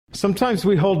Sometimes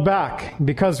we hold back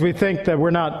because we think that we're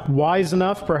not wise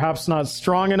enough, perhaps not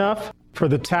strong enough for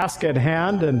the task at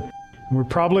hand, and we're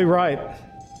probably right.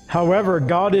 However,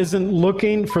 God isn't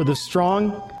looking for the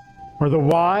strong or the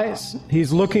wise.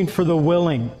 He's looking for the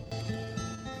willing.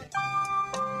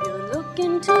 You're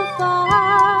looking too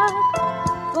far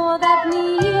for that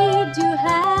need you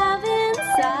have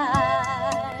inside.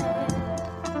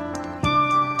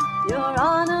 You're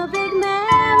on a big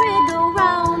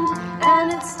merry-go-round,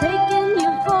 and it's taking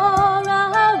you for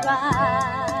a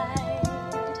ride.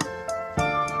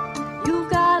 You've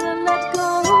got to let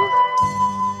go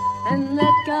and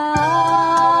let God.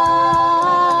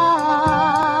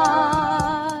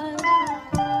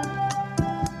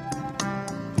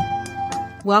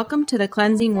 Welcome to the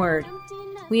Cleansing Word.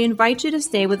 We invite you to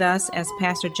stay with us as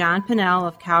Pastor John Pennell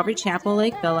of Calvary Chapel,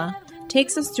 Lake Villa,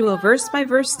 takes us through a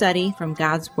verse-by-verse study from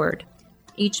God's Word.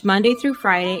 Each Monday through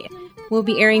Friday, we'll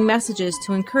be airing messages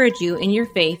to encourage you in your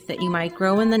faith that you might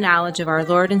grow in the knowledge of our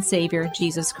Lord and Savior,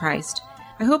 Jesus Christ.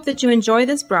 I hope that you enjoy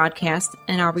this broadcast,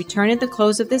 and I'll return at the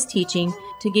close of this teaching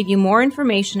to give you more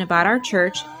information about our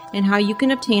church and how you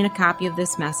can obtain a copy of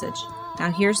this message.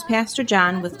 Now here's Pastor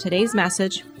John with today's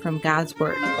message from God's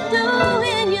Word.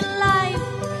 In your life,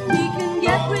 he can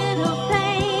get rid of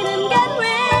pain and get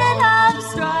rid of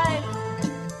strife.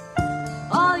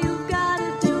 All you've got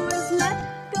to do is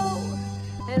let go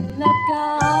and let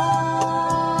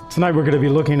God. Tonight we're going to be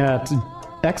looking at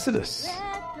Exodus,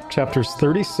 chapters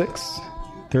 36,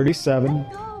 37,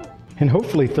 and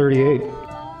hopefully 38.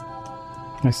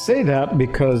 I say that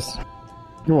because,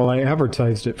 well, I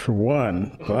advertised it for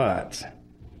one, but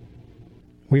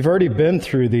we've already been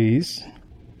through these,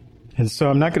 and so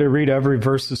I'm not going to read every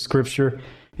verse of Scripture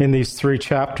in these three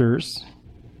chapters.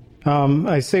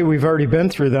 I say we've already been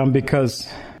through them because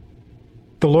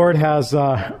the Lord has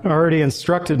already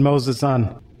instructed Moses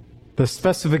on the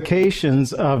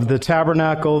specifications of the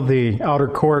tabernacle, the outer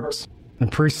courts, the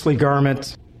priestly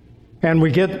garment. And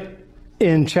we get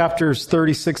in chapters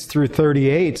 36 through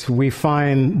 38, we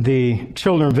find the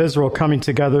children of Israel coming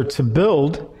together to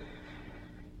build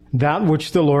that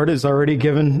which the Lord has already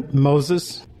given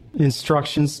Moses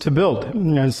instructions to build.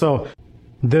 And so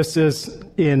this is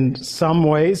in some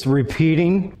ways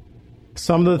repeating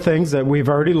some of the things that we've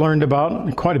already learned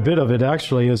about. Quite a bit of it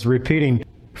actually is repeating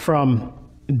from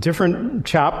different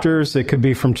chapters. It could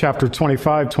be from chapter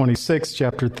 25, 26,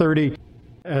 chapter 30,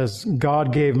 as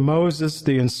God gave Moses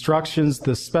the instructions,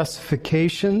 the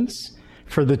specifications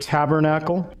for the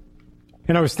tabernacle.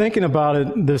 And I was thinking about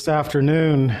it this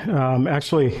afternoon.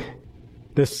 Actually,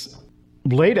 this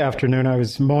late afternoon, I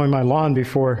was mowing my lawn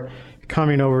before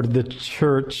coming over to the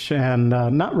church, and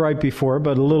not right before,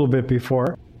 but a little bit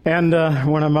before. And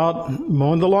when I'm out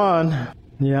mowing the lawn,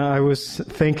 I was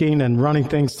thinking and running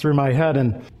things through my head,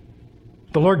 and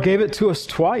the Lord gave it to us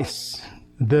twice.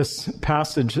 This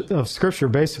passage of Scripture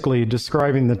basically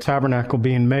describing the tabernacle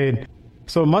being made.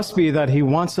 So it must be that He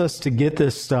wants us to get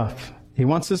this stuff. He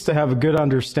wants us to have a good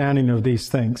understanding of these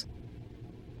things.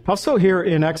 Also here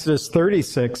in Exodus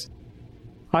 36,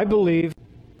 I believe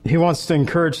He wants to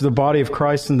encourage the body of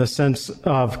Christ in the sense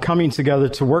of coming together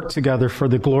to work together for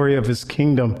the glory of His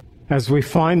kingdom, as we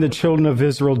find the children of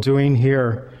Israel doing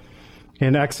here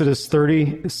in Exodus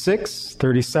 36,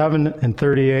 37, and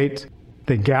 38.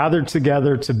 They gathered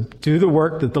together to do the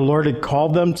work that the Lord had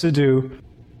called them to do,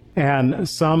 and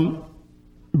some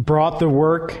brought the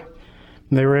work.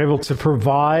 They were able to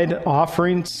provide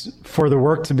offerings for the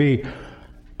work to be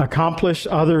accomplished.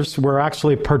 Others were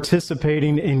actually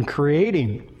participating in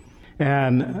creating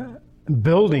and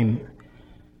building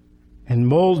and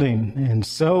molding and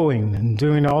sewing and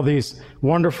doing all these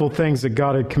wonderful things that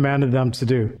God had commanded them to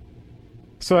do.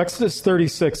 So Exodus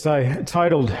 36, I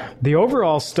titled the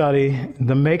overall study,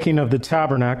 The Making of the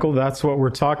Tabernacle. That's what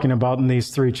we're talking about in these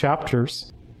three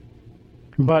chapters.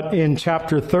 But in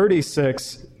chapter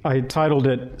 36, I titled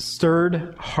it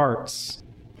Stirred Hearts.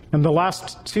 And the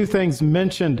last two things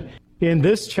mentioned in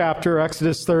this chapter,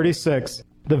 Exodus 36,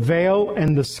 the veil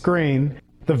and the screen.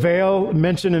 The veil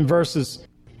mentioned in verses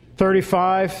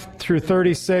 35 through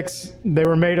 36, they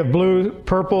were made of blue,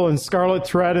 purple, and scarlet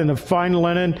thread and of fine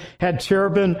linen, had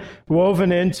cherubim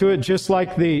woven into it, just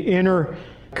like the inner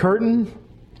curtain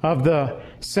of the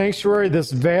sanctuary,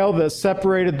 this veil that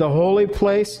separated the holy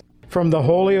place from the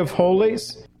Holy of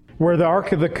Holies, where the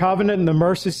Ark of the Covenant and the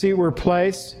mercy seat were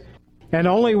placed, and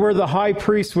only where the high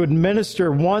priest would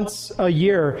minister once a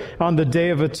year on the Day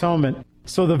of Atonement.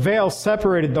 So the veil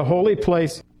separated the holy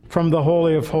place from the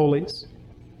Holy of Holies.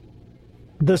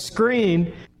 The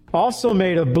screen, also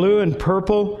made of blue and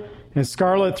purple and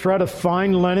scarlet thread of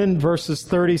fine linen, verses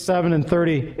 37 and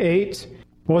 38,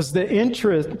 was the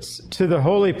entrance to the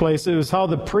holy place. It was how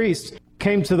the priest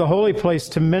came to the holy place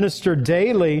to minister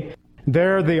daily.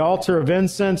 There, the altar of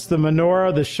incense, the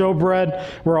menorah, the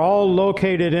showbread were all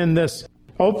located in this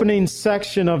opening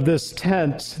section of this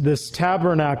tent, this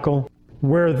tabernacle,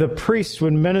 where the priest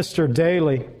would minister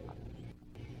daily.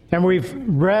 And we've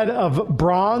read of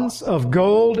bronze, of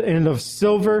gold, and of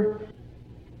silver.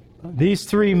 These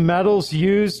three metals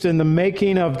used in the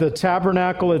making of the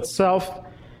tabernacle itself.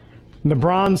 The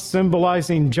bronze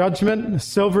symbolizing judgment,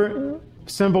 silver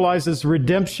symbolizes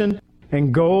redemption,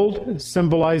 and gold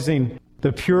symbolizing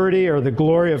the purity or the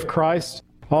glory of Christ.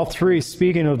 All three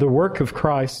speaking of the work of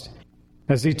Christ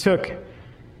as he took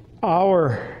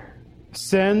our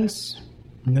sins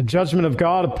and the judgment of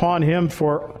God upon him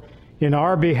in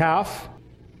our behalf,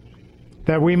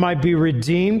 that we might be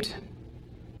redeemed,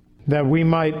 that we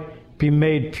might be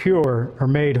made pure or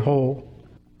made whole.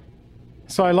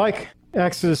 So I like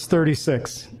Exodus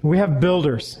 36. We have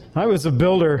builders. I was a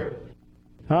builder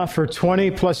for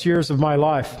 20 plus years of my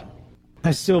life.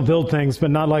 I still build things,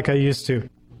 but not like I used to.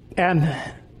 And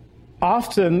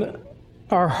often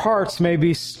our hearts may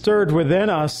be stirred within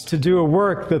us to do a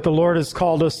work that the Lord has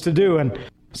called us to do. And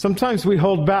sometimes we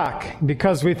hold back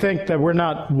because we think that we're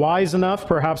not wise enough,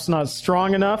 perhaps not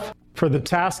strong enough for the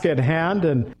task at hand,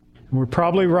 and we're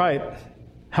probably right.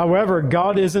 However,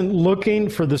 God isn't looking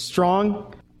for the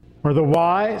strong or the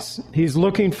wise. He's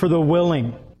looking for the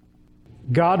willing.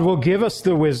 God will give us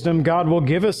the wisdom. God will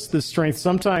give us the strength.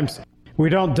 Sometimes we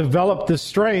don't develop the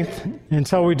strength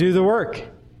until we do the work.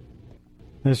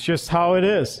 That's just how it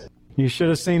is. You should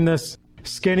have seen this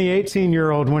skinny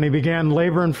 18-year-old when he began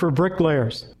laboring for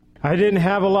bricklayers. I didn't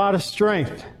have a lot of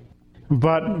strength,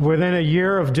 but within a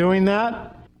year of doing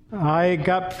that, I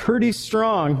got pretty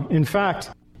strong. In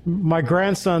fact, my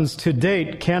grandsons to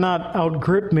date cannot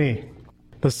outgrip me.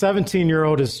 The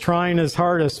 17-year-old is trying his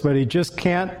hardest, but he just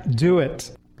can't do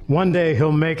it. One day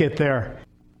he'll make it there.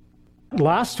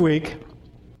 Last week,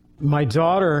 my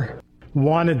daughter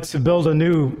wanted to build a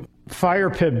new fire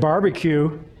pit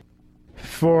barbecue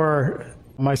for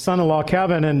my son-in-law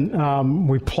Kevin, and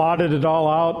we plotted it all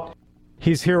out.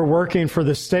 He's here working for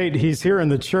the state. He's here in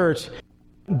the church.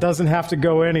 Doesn't have to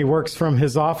go in. He works from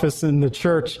his office in the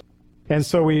church. And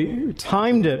so we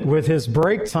timed it with his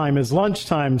break time, his lunch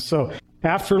time. So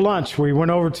after lunch, we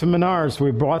went over to Menards.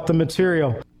 We bought the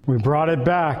material. We brought it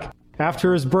back.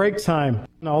 After his break time,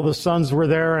 all the sons were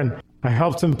there, and I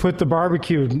helped him put the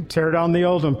barbecue, tear down the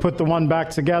old one, put the one back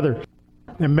together,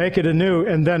 and make it anew.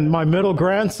 And then my middle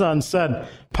grandson said,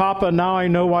 "Papa, now I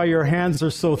know why your hands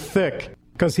are so thick."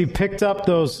 Because he picked up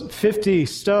those 50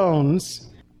 stones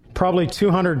probably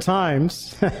 200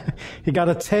 times. He got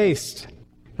a taste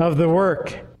of the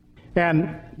work.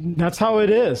 And that's how it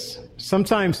is.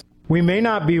 Sometimes we may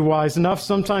not be wise enough.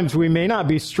 Sometimes we may not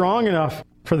be strong enough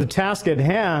for the task at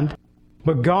hand.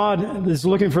 But God is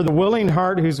looking for the willing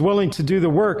heart who's willing to do the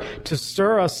work, to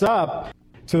stir us up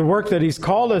to the work that he's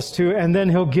called us to. And then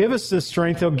he'll give us the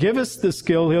strength. He'll give us the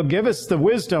skill. He'll give us the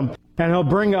wisdom. And he'll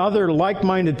bring other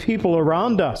like-minded people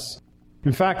around us.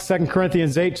 In fact, 2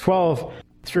 Corinthians 8:12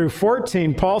 through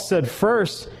 14, Paul said,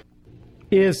 first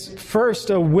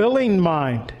a willing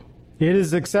mind. It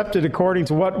is accepted according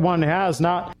to what one has,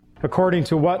 not according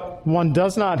to what one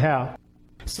does not have.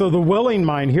 So the willing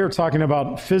mind here, talking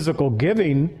about physical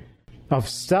giving of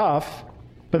stuff,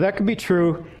 but that could be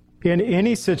true in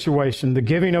any situation, the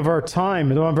giving of our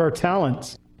time and of our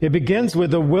talents. It begins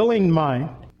with a willing mind.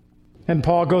 And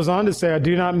Paul goes on to say, I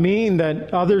do not mean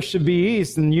that others should be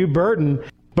eased and you burden,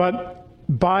 but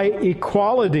by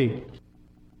equality,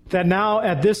 that now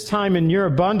at this time in your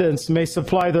abundance may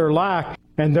supply their lack,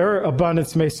 and their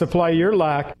abundance may supply your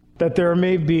lack, that there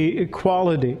may be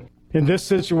equality. In this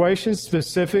situation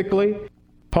specifically,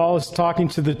 Paul is talking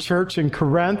to the church in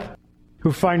Corinth,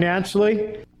 who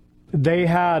financially, they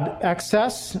had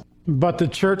excess, but the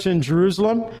church in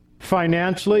Jerusalem,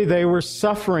 financially, they were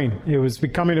suffering. It was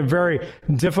becoming a very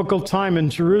difficult time in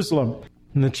Jerusalem.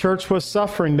 And the church was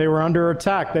suffering. They were under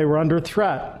attack. They were under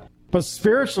threat. But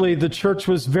spiritually, the church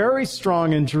was very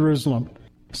strong in Jerusalem.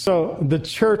 So the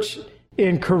church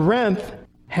in Corinth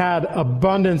had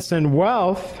abundance in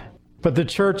wealth, but the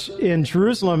church in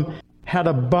Jerusalem had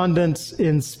abundance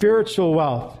in spiritual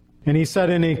wealth. And he said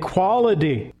in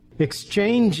equality,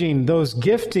 exchanging those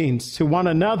giftings to one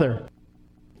another,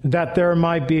 that there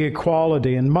might be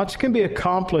equality. And much can be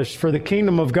accomplished for the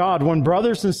kingdom of God when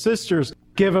brothers and sisters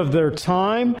give of their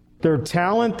time, their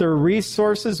talent, their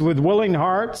resources with willing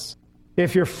hearts.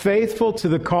 If you're faithful to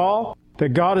the call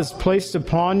that God has placed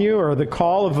upon you, or the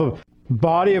call of a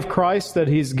body of Christ that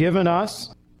he's given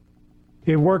us,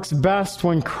 it works best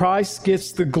when Christ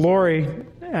gets the glory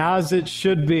as it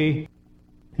should be.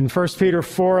 In 1 Peter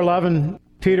 4:11,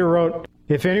 Peter wrote,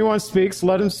 "If anyone speaks,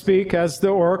 let him speak as the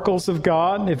oracles of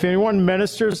God. If anyone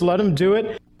ministers, let him do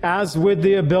it as with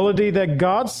the ability that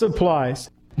God supplies,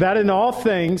 that in all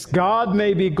things God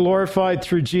may be glorified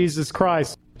through Jesus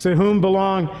Christ, to whom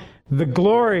belong the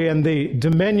glory and the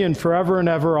dominion forever and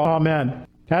ever. Amen."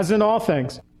 As in all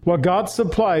things, what God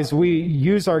supplies, we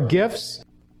use our gifts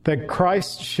that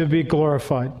Christ should be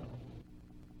glorified.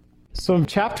 So in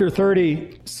chapter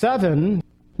 37,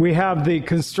 we have the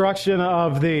construction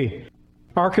of the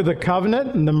Ark of the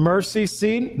Covenant and the mercy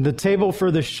seat, the table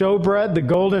for the showbread, the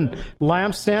golden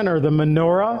lampstand or the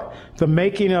menorah, the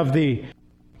making of the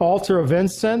altar of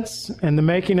incense, and the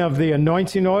making of the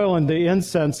anointing oil and the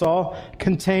incense, all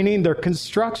containing, they're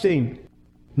constructing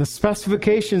the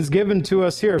specifications given to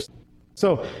us here.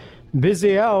 So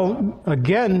Biziel,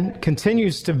 again,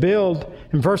 continues to build.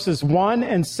 In verses 1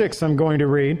 and 6, I'm going to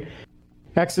read.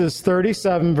 Exodus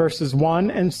 37, verses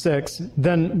 1 and 6.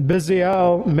 Then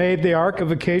Biziel made the ark of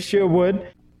acacia wood.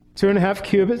 2.5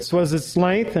 cubits was its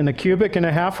length, and 1.5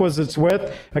 cubits was its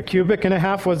width. 1.5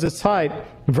 cubits was its height.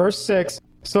 Verse 6.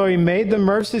 So he made the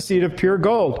mercy seat of pure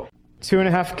gold.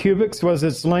 2.5 cubits was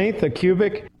its length, 1.5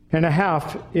 cubits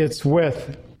its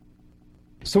width.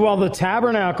 So while the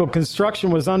tabernacle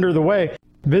construction was under the way,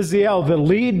 Biziel, the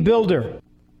lead builder,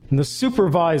 and the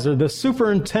supervisor, the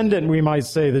superintendent, we might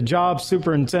say, the job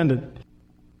superintendent,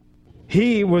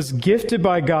 he was gifted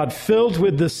by God, filled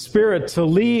with the Spirit to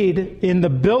lead in the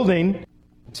building,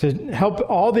 to help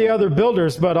all the other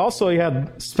builders, but also he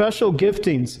had special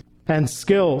giftings and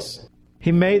skills.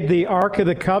 He made the Ark of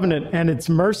the Covenant and its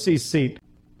mercy seat.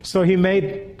 So he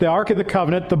made the Ark of the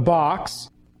Covenant, the box,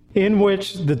 in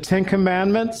which the 10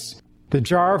 Commandments, the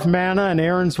jar of manna, and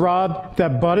Aaron's rod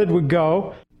that budded would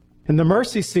go, and the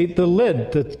mercy seat, the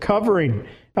lid, the covering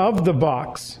of the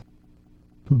box.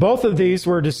 Both of these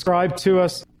were described to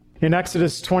us in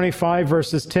Exodus 25,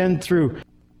 verses 10 through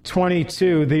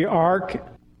 22. The ark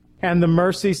and the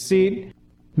mercy seat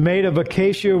made of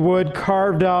acacia wood,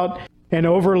 carved out and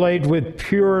overlaid with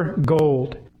pure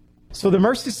gold. So the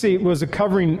mercy seat was a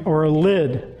covering or a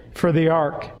lid for the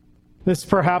ark. This is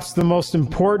perhaps the most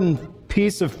important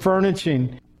piece of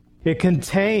furnishing. It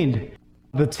contained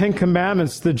the 10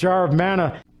 Commandments, the jar of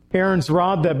manna, Aaron's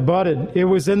rod that budded. It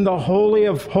was in the Holy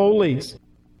of Holies.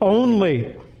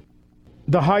 Only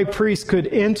the high priest could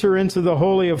enter into the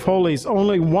Holy of Holies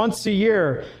only once a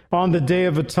year on the Day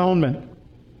of Atonement.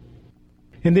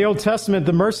 In the Old Testament,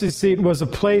 the mercy seat was a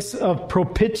place of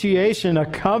propitiation, a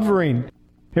covering.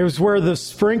 It was where the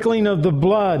sprinkling of the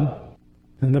blood,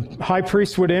 and the high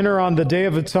priest would enter on the Day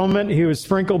of Atonement. He would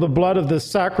sprinkle the blood of the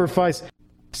sacrifice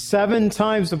 7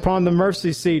 times upon the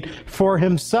mercy seat for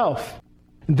himself.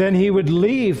 Then he would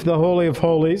leave the Holy of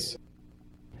Holies,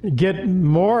 get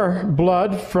more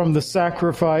blood from the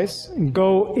sacrifice, and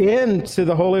go into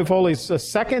the Holy of Holies a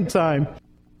second time,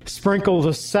 sprinkle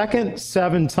the second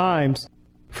 7 times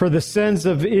for the sins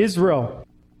of Israel.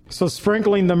 So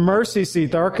sprinkling the mercy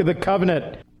seat, the Ark of the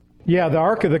Covenant, the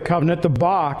Ark of the Covenant, the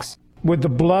box, with the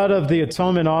blood of the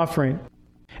atonement offering.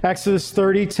 Exodus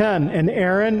 30:10, and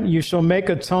Aaron, you shall make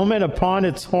atonement upon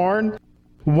its horn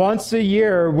once a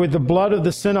year with the blood of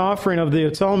the sin offering of the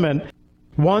atonement.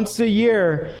 Once a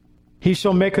year he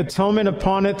shall make atonement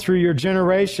upon it through your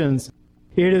generations.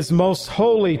 It is most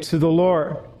holy to the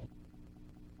Lord.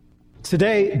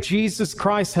 Today, Jesus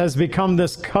Christ has become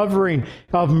this covering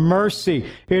of mercy.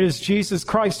 It is Jesus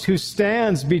Christ who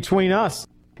stands between us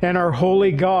and our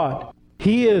holy God.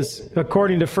 He is,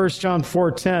 according to 1 John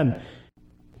 4:10,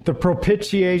 the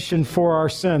propitiation for our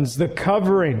sins, the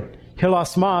covering.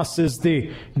 Hilasmos is the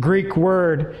Greek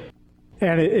word,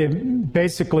 and it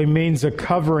basically means a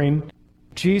covering.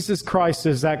 Jesus Christ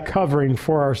is that covering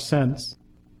for our sins.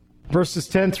 Verses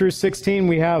 10 through 16,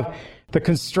 we have the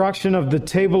construction of the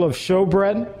table of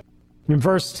showbread. In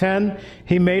verse 10,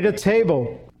 he made a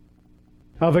table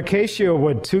of acacia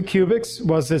wood. 2 cubits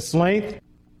was its length,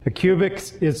 1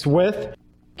 cubit its width,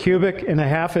 1.5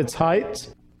 cubits its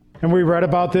height. And we read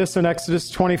about this in Exodus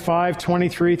 25,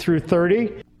 23 through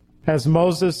 30, as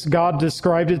God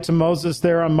described it to Moses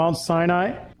there on Mount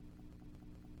Sinai.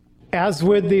 As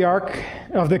with the Ark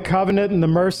of the Covenant and the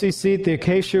mercy seat, the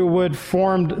acacia wood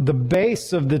formed the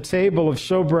base of the table of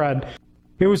showbread.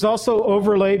 It was also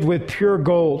overlaid with pure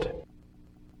gold.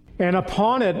 And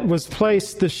upon it was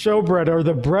placed the showbread, or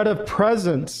the bread of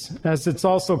presence, as it's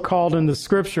also called in the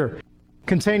scripture,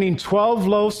 containing 12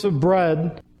 loaves of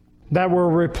bread that were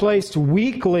replaced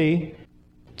weekly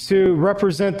to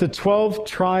represent the 12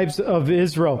 tribes of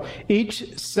Israel.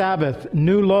 Each Sabbath,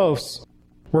 new loaves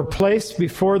were placed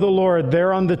before the Lord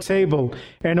there on the table,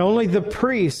 and only the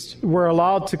priests were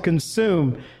allowed to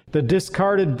consume the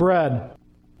discarded bread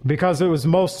because it was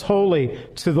most holy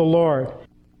to the Lord.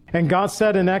 And God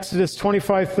said in Exodus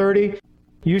 25:30,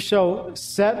 "You shall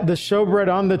set the showbread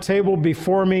on the table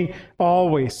before me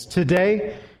always."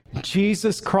 Today,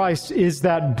 Jesus Christ is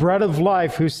that bread of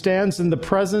life who stands in the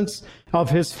presence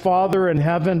of his Father in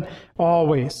heaven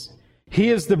always. He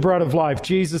is the bread of life.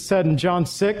 Jesus said in John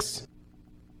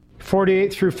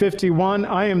 6:48 through 51,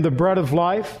 "I am the bread of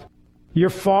life. Your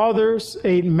fathers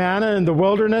ate manna in the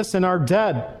wilderness and are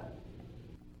dead.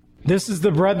 This is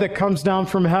the bread that comes down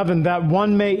from heaven, that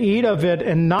one may eat of it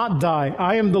and not die.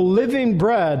 I am the living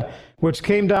bread which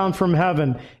came down from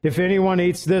heaven. If anyone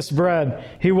eats this bread,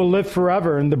 he will live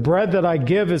forever. And the bread that I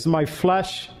give is my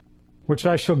flesh, which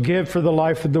I shall give for the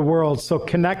life of the world." So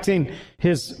connecting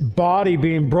his body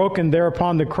being broken there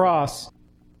upon the cross,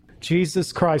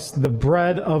 Jesus Christ, the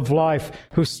bread of life,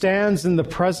 who stands in the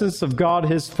presence of God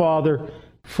his Father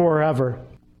forever.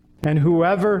 And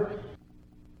whoever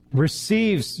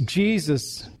receives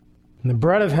Jesus, the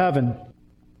bread of heaven,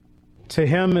 to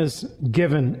him is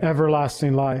given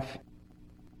everlasting life.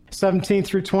 17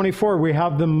 through 24, we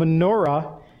have the menorah,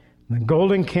 the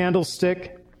golden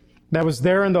candlestick that was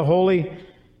there in the holy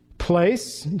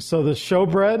place. So the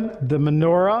showbread, the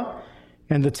menorah,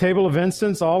 and the table of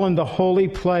incense, all in the holy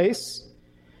place.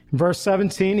 Verse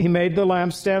 17, he made the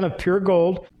lampstand of pure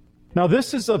gold. Now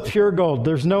this is of pure gold.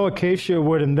 There's no acacia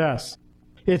wood in this.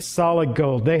 It's solid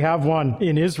gold. They have one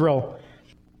in Israel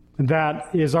that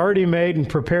is already made and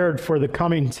prepared for the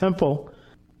coming temple.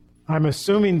 I'm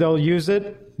assuming they'll use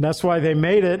it. That's why they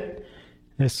made it.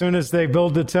 As soon as they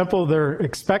build the temple, they're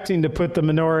expecting to put the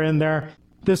menorah in there.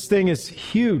 This thing is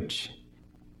huge.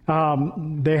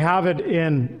 They have it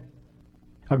in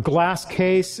a glass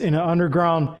case in an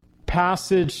underground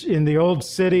passage in the old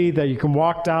city that you can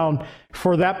walk down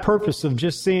for that purpose of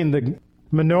just seeing the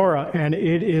menorah, and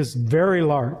it is very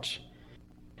large.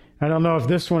 I don't know if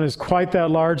this one is quite that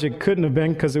large. It couldn't have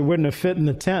been because it wouldn't have fit in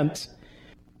the tent.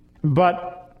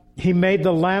 But he made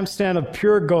the lampstand of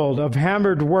pure gold, of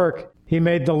hammered work. He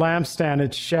made the lampstand,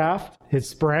 its shaft,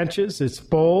 its branches, its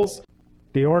bowls,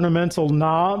 the ornamental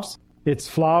knobs, its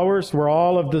flowers were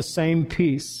all of the same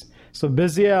piece. So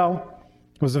Bezalel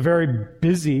was a very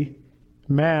busy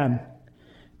man,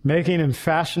 making and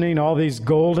fashioning all these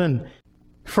golden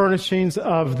furnishings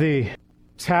of the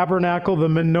tabernacle, the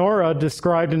menorah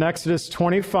described in Exodus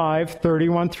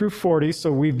 25:31 through 40.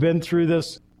 So we've been through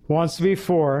this once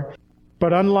before.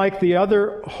 But unlike the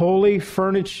other holy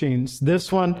furnishings,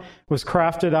 this one was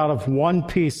crafted out of one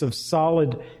piece of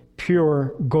solid,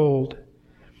 pure gold.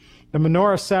 The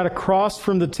menorah sat across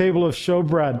from the table of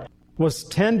showbread, was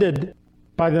tended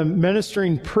by the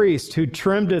ministering priest who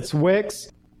trimmed its wicks,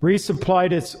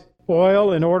 resupplied its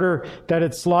oil in order that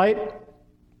its light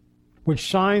would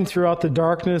shine throughout the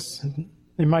darkness.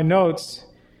 In my notes,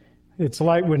 its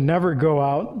light would never go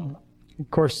out.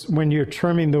 Of course, when you're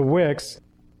trimming the wicks,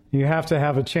 you have to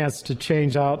have a chance to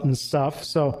change out and stuff.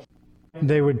 So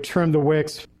they would trim the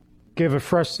wicks, give a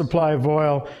fresh supply of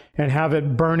oil, and have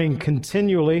it burning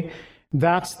continually.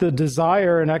 That's the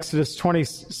desire in Exodus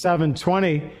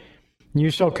 27:20.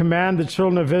 "You shall command the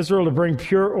children of Israel to bring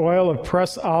pure oil of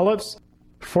pressed olives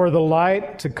for the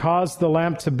light, to cause the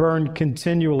lamp to burn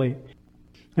continually."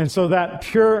 And so that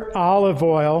pure olive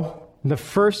oil, the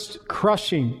first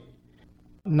crushing,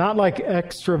 not like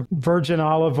extra virgin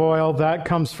olive oil, that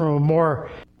comes from a more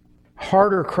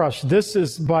harder crush. This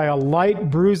is by a light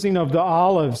bruising of the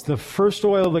olives, the first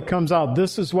oil that comes out.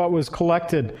 This is what was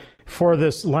collected for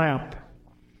this lamp.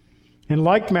 In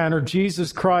like manner,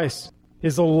 Jesus Christ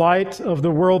is a light of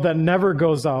the world that never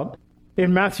goes out.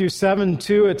 In Matthew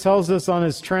 7:2, it tells us on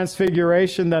his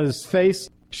transfiguration that his face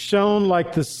shone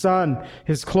like the sun.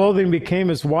 His clothing became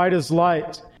as white as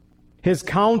light. His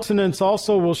countenance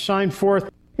also will shine forth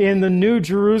in the new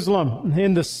Jerusalem,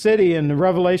 in the city, in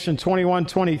Revelation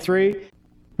 21:23,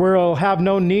 where it'll have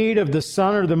no need of the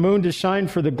sun or the moon to shine,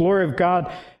 for the glory of God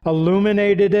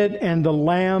illuminated it, and the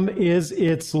Lamb is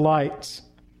its light.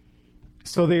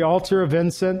 So the altar of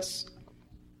incense,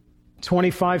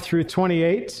 25 through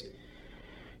 28,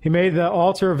 he made the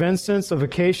altar of incense of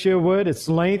acacia wood. Its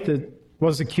length, it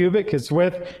was a cubit. Its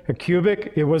width, a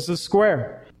cubit. It was a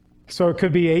square. So it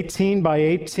could be 18 by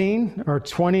 18 or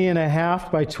 20 and a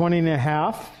half by 20 and a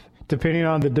half, depending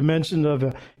on the dimension of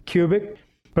a cubic.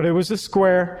 But it was a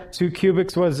square. 2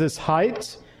 cubits was its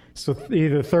height, so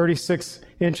either 36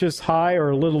 inches high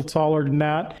or a little taller than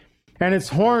that. And its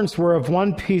horns were of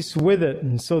one piece with it.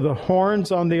 And so the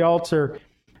horns on the altar,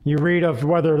 you read of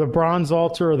whether the bronze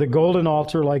altar or the golden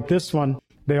altar like this one,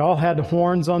 They all had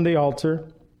horns on the altar.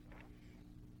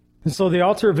 And so the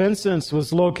altar of incense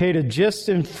was located just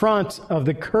in front of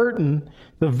the curtain,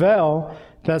 the veil,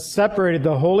 that separated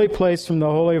the holy place from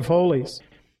the Holy of Holies.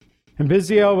 And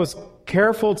Biziel was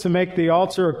careful to make the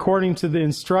altar according to the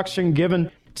instruction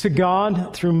given to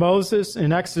God through Moses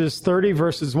in Exodus 30,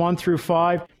 verses 1 through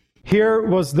 5. Here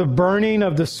was the burning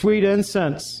of the sweet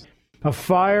incense, a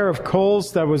fire of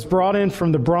coals that was brought in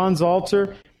from the bronze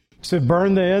altar to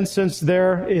burn the incense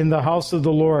there in the house of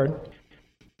the Lord.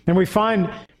 And we find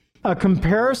a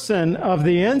comparison of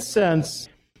the incense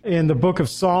in the book of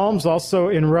Psalms, also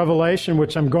in Revelation,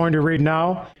 which I'm going to read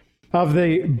now, of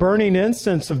the burning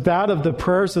incense of that of the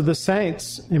prayers of the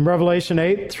saints. In Revelation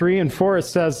 8, 3 and 4, it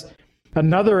says,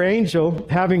 "Another angel,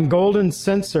 having golden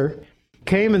censer,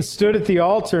 came and stood at the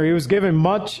altar. He was given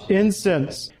much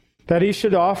incense, that he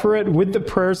should offer it with the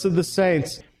prayers of the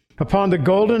saints upon the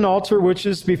golden altar which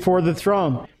is before the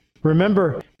throne."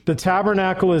 Remember, the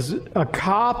tabernacle is a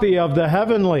copy of the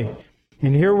heavenly.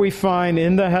 And here we find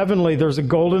in the heavenly, there's a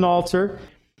golden altar,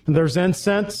 and there's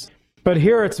incense. But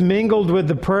here it's mingled with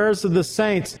the prayers of the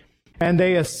saints, and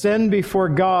they ascend before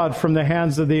God from the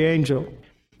hands of the angel.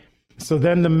 So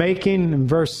then the making, in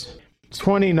verse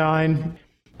 29,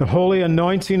 the holy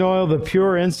anointing oil, the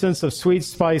pure incense of sweet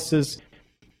spices,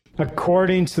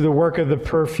 according to the work of the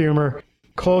perfumer.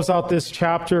 Close out this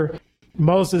chapter.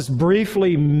 Moses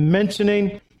briefly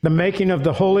mentioning the making of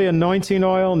the holy anointing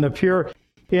oil and the pure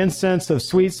incense of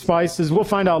sweet spices. We'll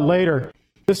find out later.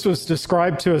 This was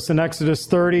described to us in Exodus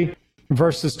 30,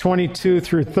 verses 22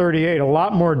 through 38. A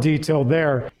lot more detail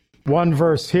there. One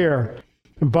verse here.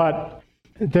 But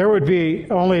there would be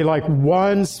only like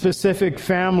one specific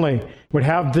family would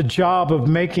have the job of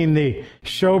making the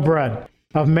showbread,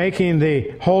 of making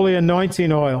the holy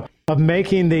anointing oil, of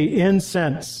making the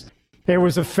incense. There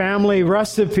was a family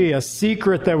recipe, a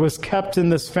secret that was kept in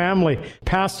this family,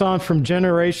 passed on from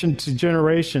generation to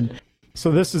generation.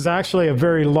 So this is actually a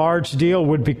very large deal,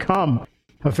 would become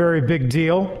a very big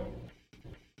deal.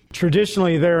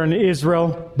 Traditionally there in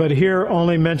Israel, but here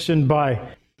only mentioned by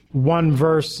one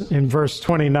verse in verse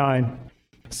 29.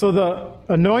 So the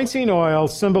anointing oil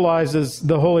symbolizes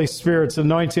the Holy Spirit's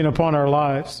anointing upon our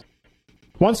lives.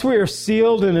 Once we are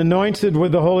sealed and anointed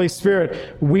with the Holy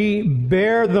Spirit, we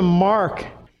bear the mark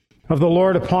of the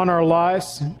Lord upon our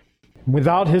lives.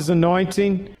 Without His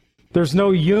anointing, there's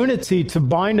no unity to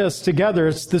bind us together.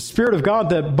 It's the Spirit of God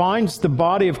that binds the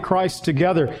body of Christ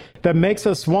together, that makes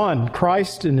us one.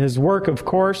 Christ and His work, of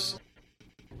course.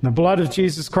 The blood of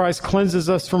Jesus Christ cleanses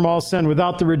us from all sin.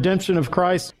 Without the redemption of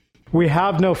Christ, we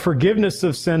have no forgiveness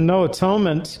of sin, no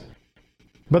atonement.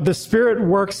 But the Spirit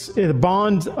works in a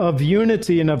bond of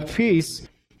unity and of peace,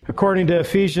 according to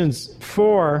Ephesians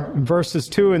 4, verses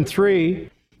 2 and 3,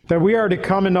 that we are to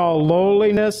come in all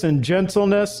lowliness and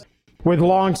gentleness, with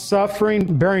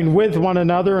long-suffering, bearing with one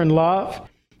another in love,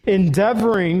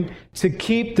 endeavoring to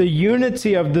keep the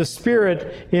unity of the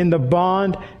Spirit in the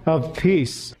bond of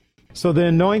peace. So the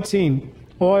anointing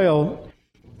oil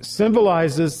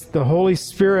symbolizes the Holy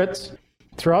Spirit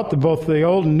throughout both the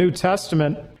Old and New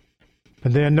Testament,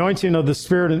 and the anointing of the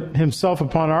Spirit Himself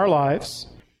upon our lives.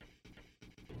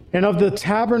 And of the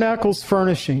tabernacle's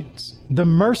furnishings, the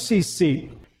mercy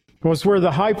seat was where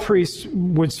the high priest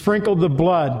would sprinkle the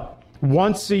blood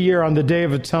once a year on the Day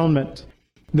of Atonement.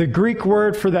 The Greek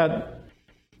word for that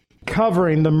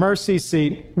covering, the mercy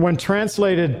seat, when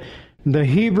translated the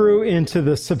Hebrew into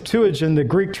the Septuagint, the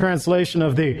Greek translation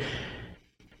of the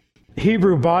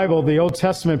Hebrew Bible, the Old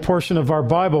Testament portion of our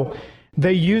Bible,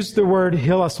 they use the word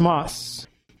hilasmos.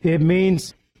 It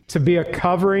means to be a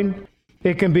covering.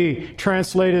 It can be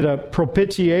translated a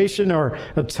propitiation or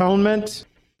atonement.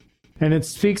 And it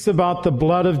speaks about the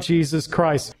blood of Jesus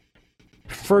Christ.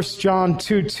 1 John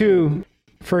 2:2,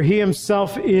 for He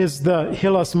Himself is the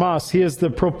hilasmos. He is the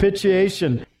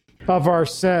propitiation of our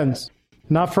sins.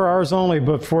 Not for ours only,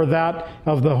 but for that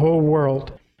of the whole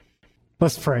world.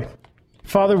 Let's pray.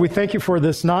 Father, we thank You for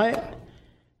this night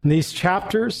and these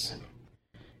chapters.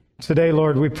 Today,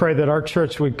 Lord, we pray that our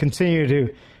church would continue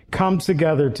to come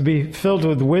together, to be filled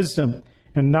with wisdom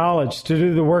and knowledge, to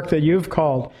do the work that You've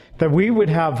called, that we would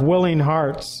have willing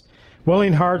hearts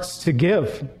to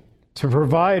give, to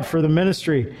provide for the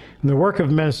ministry and the work of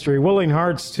ministry, willing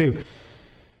hearts to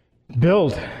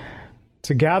build,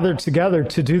 to gather together,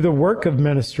 to do the work of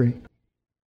ministry.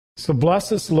 So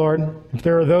bless us, Lord. If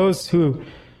there are those who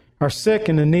are sick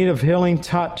and in need of healing,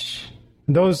 touch.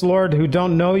 Those, Lord, who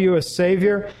don't know You as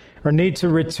Savior or need to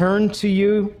return to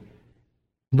You,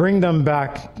 bring them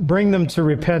back. Bring them to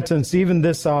repentance even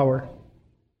this hour.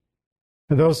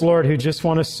 And those, Lord, who just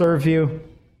want to serve You,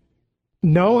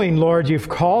 knowing, Lord, you've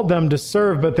called them to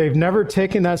serve, but they've never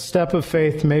taken that step of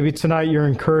faith. Maybe tonight you're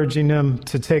encouraging them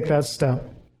to take that step.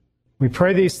 We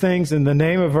pray these things in the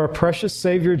name of our precious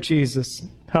Savior, Jesus.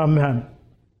 Amen.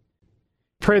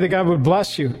 Pray that God would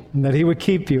bless you and that he would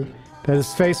keep you, that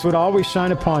his face would always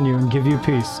shine upon you and give you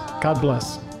peace. God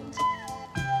bless.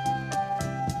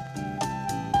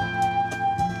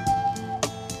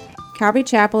 Calvary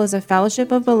Chapel is a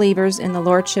fellowship of believers in the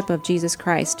Lordship of Jesus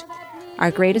Christ.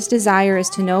 Our greatest desire is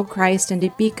to know Christ and to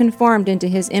be conformed into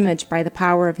his image by the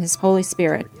power of his Holy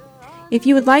Spirit. If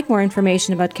you would like more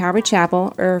information about Calvary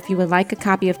Chapel, or if you would like a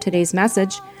copy of today's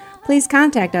message, please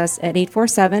contact us at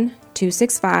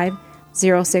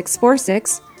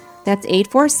 847-265-0646. That's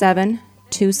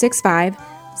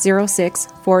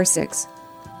 847-265-0646.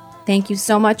 Thank you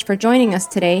so much for joining us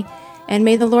today, and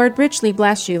may the Lord richly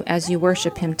bless you as you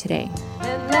worship him today.